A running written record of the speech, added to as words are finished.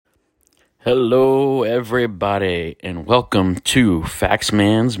Hello, everybody, and welcome to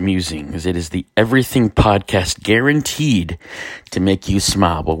Faxman's Musings. It is the everything podcast guaranteed to make you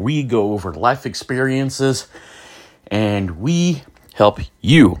smile. But we go over life experiences and we help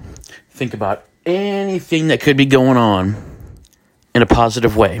you think about anything that could be going on in a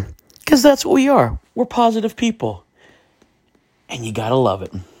positive way. Because that's what we are. We're positive people. And you gotta love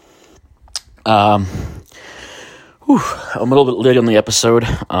it. I'm a little bit late on the episode.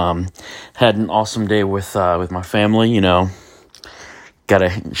 Had an awesome day with my family.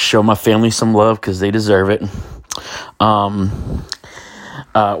 Gotta show my family some love because they deserve it. Want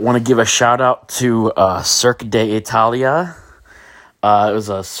to give a shout out to Cirque d'Italia. It was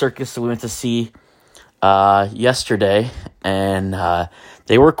a circus that we went to see yesterday, and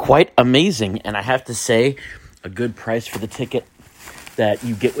they were quite amazing. And I have to say, a good price for the ticket that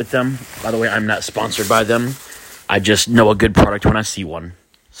you get with them. By the way, I'm not sponsored by them. I just know a good product when I see one.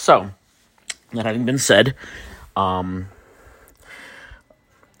 So, that having been said,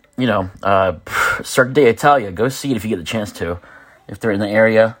 Cirque d'Italia, go see it if you get the chance to. If they're in the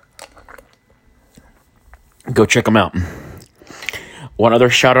area, go check them out. One other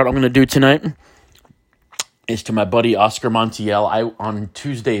shout out I'm going to do tonight is to my buddy Oscar Montiel. On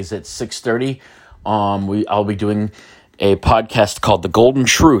Tuesdays at 6:30, I'll be doing a podcast called The Golden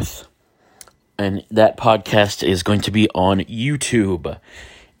Truth. And that podcast is going to be on YouTube.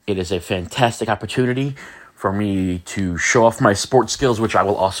 It is a fantastic opportunity for me to show off my sports skills, which I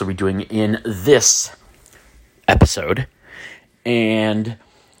will also be doing in this episode. And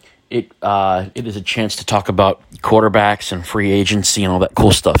it is a chance to talk about quarterbacks and free agency and all that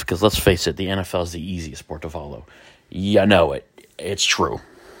cool stuff. Because let's face it, the NFL is the easiest sport to follow. You know it. It's true.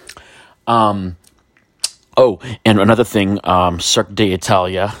 And another thing, Cirque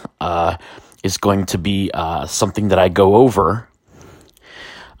d'Italia, is going to be something that I go over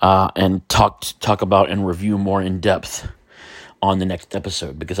and talk about and review more in depth on the next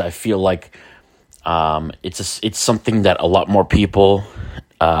episode, because I feel like it's something that a lot more people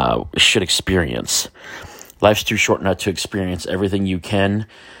should experience. Life's too short not to experience everything you can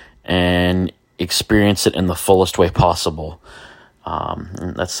and experience it in the fullest way possible.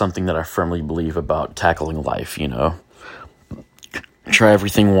 And that's something that I firmly believe about tackling life. Try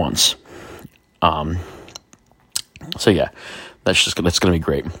everything once. That's going to be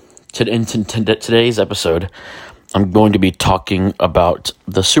great. In today's episode, I'm going to be talking about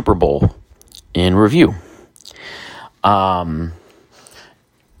the Super Bowl in review. And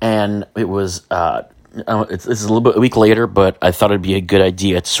it was, it's a week later, but I thought it'd be a good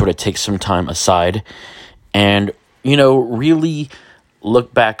idea to sort of take some time aside and, really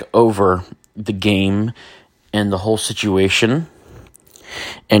look back over the game and the whole situation.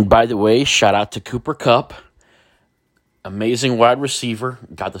 And by the way, shout out to Cooper Kupp, amazing wide receiver,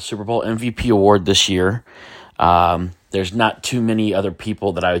 got the Super Bowl MVP award this year. There's not too many other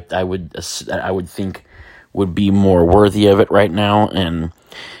people that I would think would be more worthy of it right now. And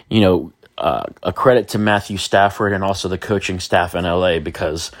a credit to Matthew Stafford and also the coaching staff in LA,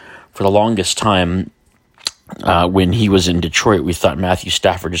 because for the longest time, when he was in Detroit, we thought Matthew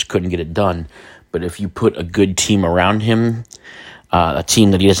Stafford just couldn't get it done. But if you put a good team around him, a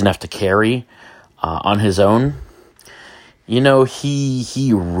team that he doesn't have to carry on his own,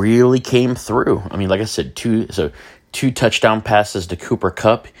 he really came through. I mean, like I said, two touchdown passes to Cooper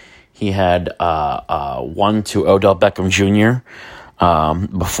Kupp. He had one to Odell Beckham Jr.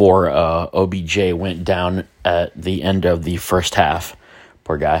 Before OBJ went down at the end of the first half.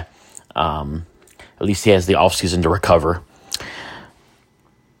 Poor guy. At least he has the offseason to recover.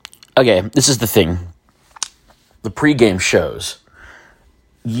 Okay, this is the thing. The pregame shows,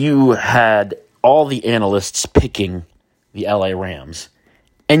 you had all the analysts picking the LA Rams.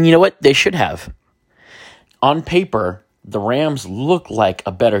 And you know what? They should have. On paper, the Rams look like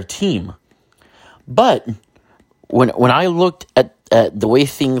a better team. But when I looked at the way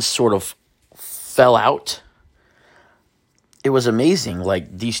things sort of fell out, it was amazing.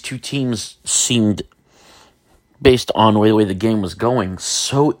 Like, these two teams seemed, based on the way the game was going,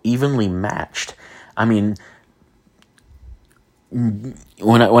 so evenly matched. I mean,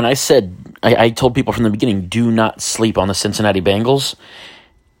 when I said, I told people from the beginning, do not sleep on the Cincinnati Bengals,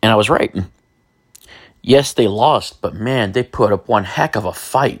 and I was right. Yes, they lost, but man, they put up one heck of a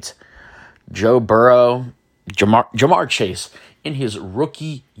fight. Joe Burrow, Jamar Chase, in his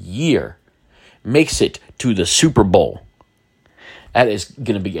rookie year, makes it to the Super Bowl. That is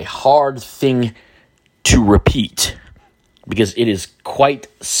going to be a hard thing to repeat, because it is quite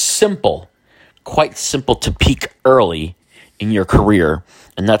simple to peak early in your career,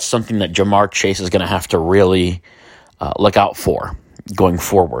 and that's something that Jamar Chase is going to have to really look out for going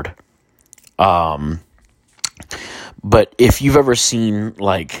forward. But if you've ever seen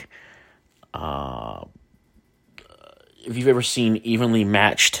evenly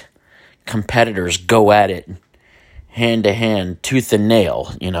matched competitors go at it hand to hand, tooth and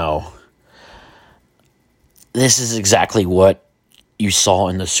nail, this is exactly what you saw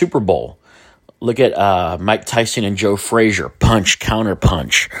in the Super Bowl. Look at Mike Tyson and Joe Frazier, punch, counter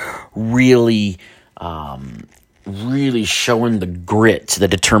punch, really showing the grit, the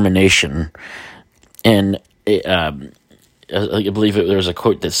determination. And I believe there was a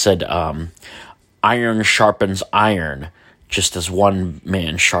quote that said, iron sharpens iron, just as one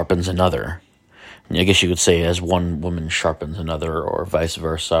man sharpens another. And I guess you could say as one woman sharpens another, or vice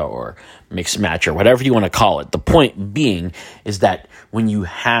versa, or mixed match, or whatever you want to call it. The point being is that when you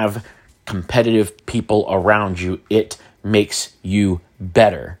have competitive people around you, it makes you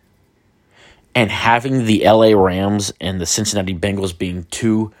better. And having the LA Rams and the Cincinnati Bengals being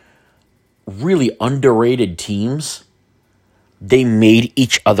two really underrated teams, they made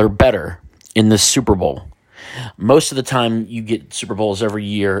each other better in the Super Bowl. Most of the time you get Super Bowls every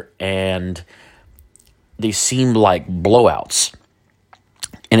year and they seem like blowouts.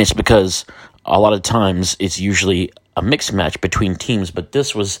 And it's because a lot of times it's usually a mixed match between teams, but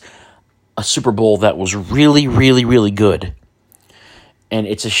this was a Super Bowl that was really, really, really good. And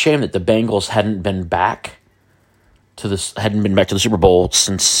it's a shame that the Bengals hadn't been back to the Super Bowl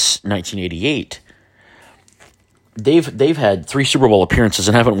since 1988. They've had 3 Super Bowl appearances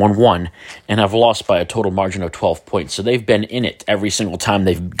and haven't won one, and have lost by a total margin of 12 points. So they've been in it every single time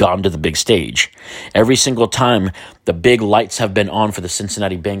they've gone to the big stage. Every single time the big lights have been on for the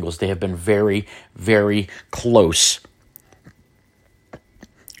Cincinnati Bengals, they have been very, very close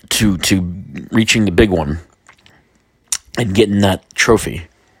to reaching the big one and getting that trophy.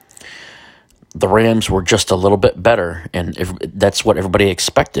 The Rams were just a little bit better, and that's what everybody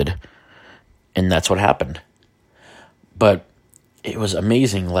expected, and that's what happened. But it was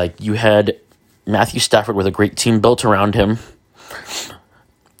amazing. Like, you had Matthew Stafford with a great team built around him.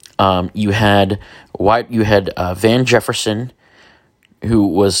 You had Van Jefferson, who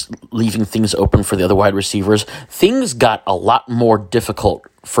was leaving things open for the other wide receivers. Things got a lot more difficult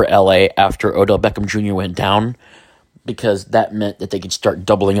for LA after Odell Beckham Jr. went down, because that meant that they could start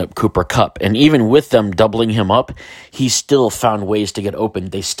doubling up Cooper Kupp. And even with them doubling him up, he still found ways to get open.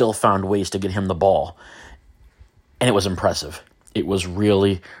 They still found ways to get him the ball. And it was impressive. It was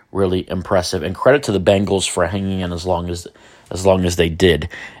really, really impressive. And credit to the Bengals for hanging in as long as they did.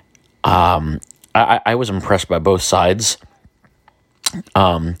 I was impressed by both sides.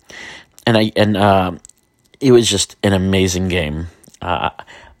 It was just an amazing game.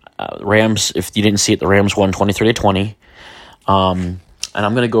 Rams, if you didn't see it, the Rams won 23-20. And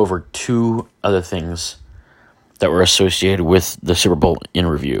I'm going to go over 2 other things that were associated with the Super Bowl in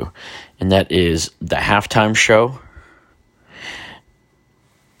review. And that is the halftime show.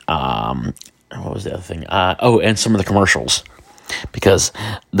 What was the other thing? And some of the commercials. Because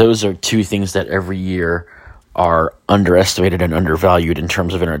those are 2 things that every year are underestimated and undervalued in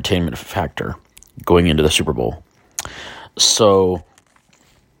terms of entertainment factor going into the Super Bowl. So,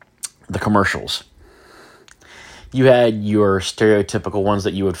 the commercials. You had your stereotypical ones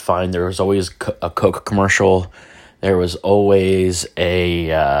that you would find. There was always a Coke commercial. There was always a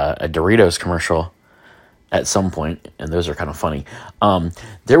Doritos commercial at some point, and those are kind of funny.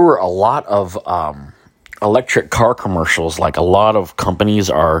 There were a lot of electric car commercials. Like, a lot of companies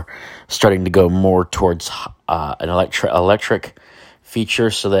are starting to go more towards an electric feature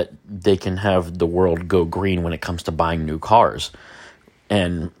so that they can have the world go green when it comes to buying new cars.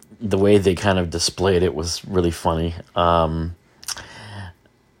 And the way they kind of displayed it was really funny. There's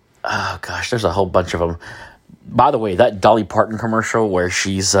a whole bunch of them. By the way, that Dolly Parton commercial where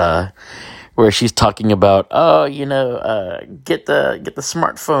she's talking about, get the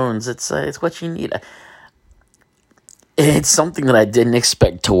smartphones. It's what you need. It's something that I didn't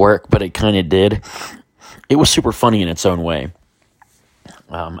expect to work, but it kind of did. It was super funny in its own way.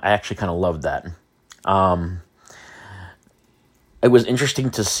 I actually kind of loved that. It was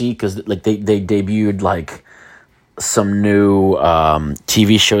interesting to see because they debuted some new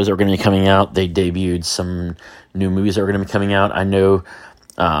TV shows that were going to be coming out. They debuted some new movies that were going to be coming out. I know.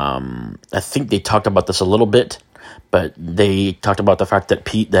 I think they talked about this a little bit, but they talked about the fact that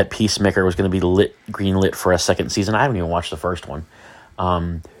that Peacemaker was going to be greenlit for a second season. I haven't even watched the first one.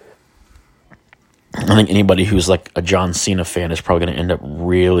 I think anybody who's like a John Cena fan is probably going to end up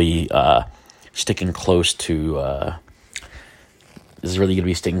really sticking close to. Is really going to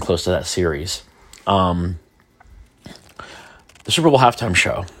be sticking close to that series. The Super Bowl halftime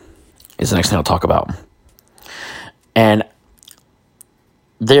show is the next thing I'll talk about. And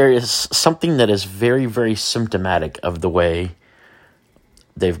there is something that is very, very symptomatic of the way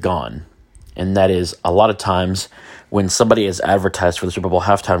they've gone. And that is, a lot of times when somebody is advertised for the Super Bowl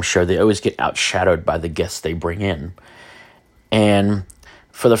halftime show, they always get outshadowed by the guests they bring in. And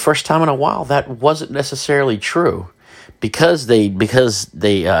for the first time in a while, that wasn't necessarily true. Because they during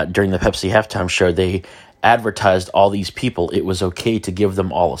the Pepsi halftime show, they advertised all these people, it was okay to give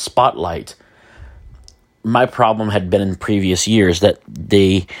them all a spotlight. My problem had been in previous years that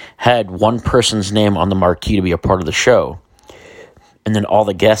they had one person's name on the marquee to be a part of the show. And then all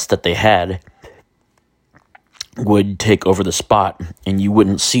the guests that they had would take over the spot, and you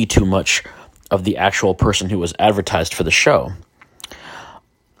wouldn't see too much of the actual person who was advertised for the show.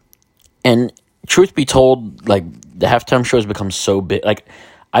 And truth be told, like, the halftime show has become so big. Like,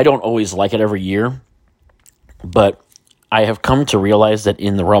 I don't always like it every year, but I have come to realize that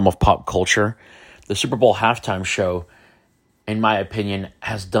in the realm of pop culture, the Super Bowl halftime show, in my opinion,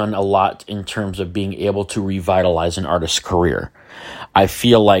 has done a lot in terms of being able to revitalize an artist's career. I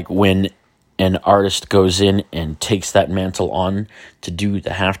feel like when an artist goes in and takes that mantle on to do the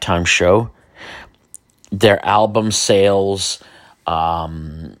halftime show, their album sales,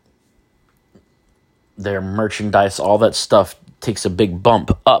 their merchandise, all that stuff takes a big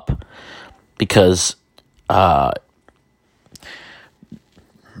bump up because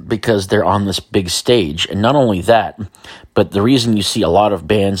they're on this big stage. And not only that, but the reason you see a lot of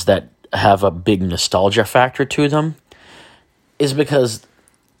bands that have a big nostalgia factor to them is because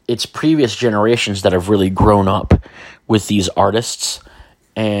it's previous generations that have really grown up with these artists,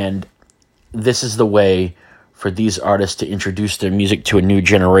 and this is the way for these artists to introduce their music to a new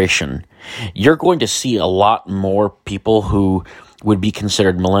generation. You're going to see a lot more people who would be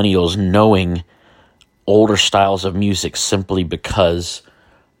considered millennials knowing older styles of music simply because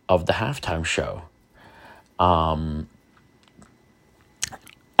of the halftime show. I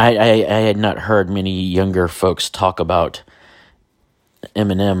had not heard many younger folks talk about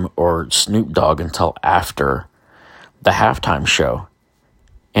Eminem or Snoop Dogg until after the halftime show.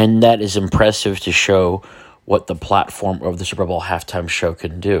 And that is impressive to show what the platform of the Super Bowl halftime show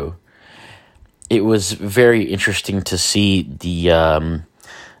can do. It was very interesting to see the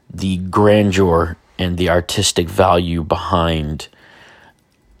grandeur and the artistic value behind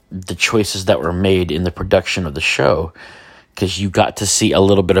the choices that were made in the production of the show, because you got to see a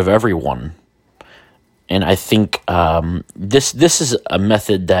little bit of everyone. And I think this is a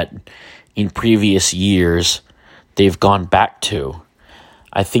method that in previous years they've gone back to.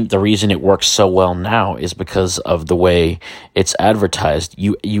 I think the reason it works so well now is because of the way it's advertised.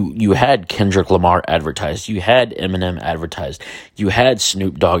 You had Kendrick Lamar advertised. You had Eminem advertised. You had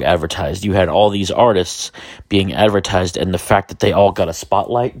Snoop Dogg advertised. You had all these artists being advertised, and the fact that they all got a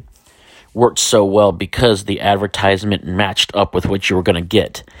spotlight worked so well because the advertisement matched up with what you were going to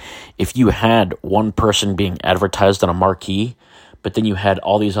get. If you had one person being advertised on a marquee, but then you had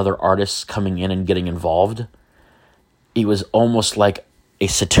all these other artists coming in and getting involved, it was almost like a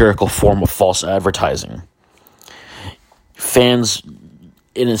satirical form of false advertising. Fans,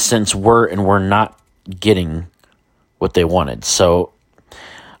 in a sense, were and were not getting what they wanted. So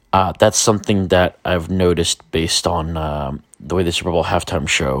that's something that I've noticed based on the way the Super Bowl halftime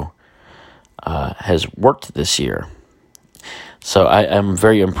show has worked this year. So I'm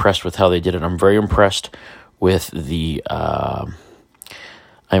very impressed with how they did it. I'm very impressed with the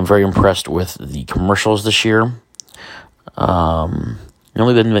commercials this year. They've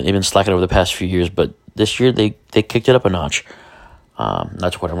been slacking over the past few years, but this year they kicked it up a notch.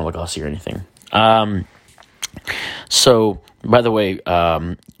 Not to quote Emerald Lagasse or anything. So, by the way,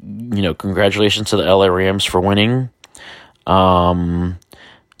 congratulations to the LA Rams for winning.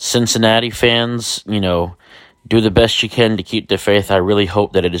 Cincinnati fans, do the best you can to keep the faith. I really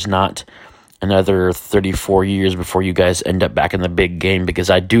hope that it is not another 34 years before you guys end up back in the big game, because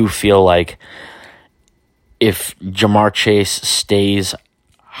I do feel like if Jamar Chase stays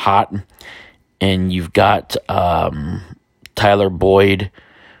hot and you've got Tyler Boyd,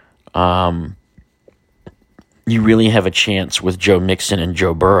 you really have a chance with Joe Mixon and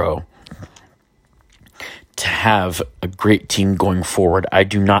Joe Burrow to have a great team going forward. I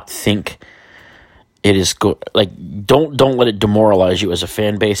do not think it is don't let it demoralize you as a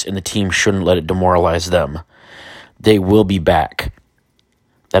fan base, and the team shouldn't let it demoralize them. They will be back.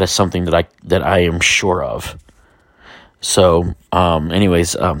 That is something that I am sure of. So,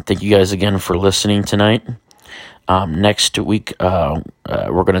 thank you guys again for listening tonight. Next week, we're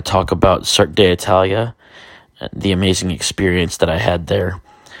going to talk about Cirque d'Italia, the amazing experience that I had there.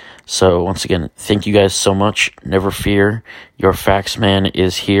 So, once again, thank you guys so much. Never fear, your fax man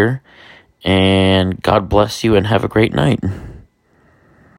is here. And God bless you and have a great night.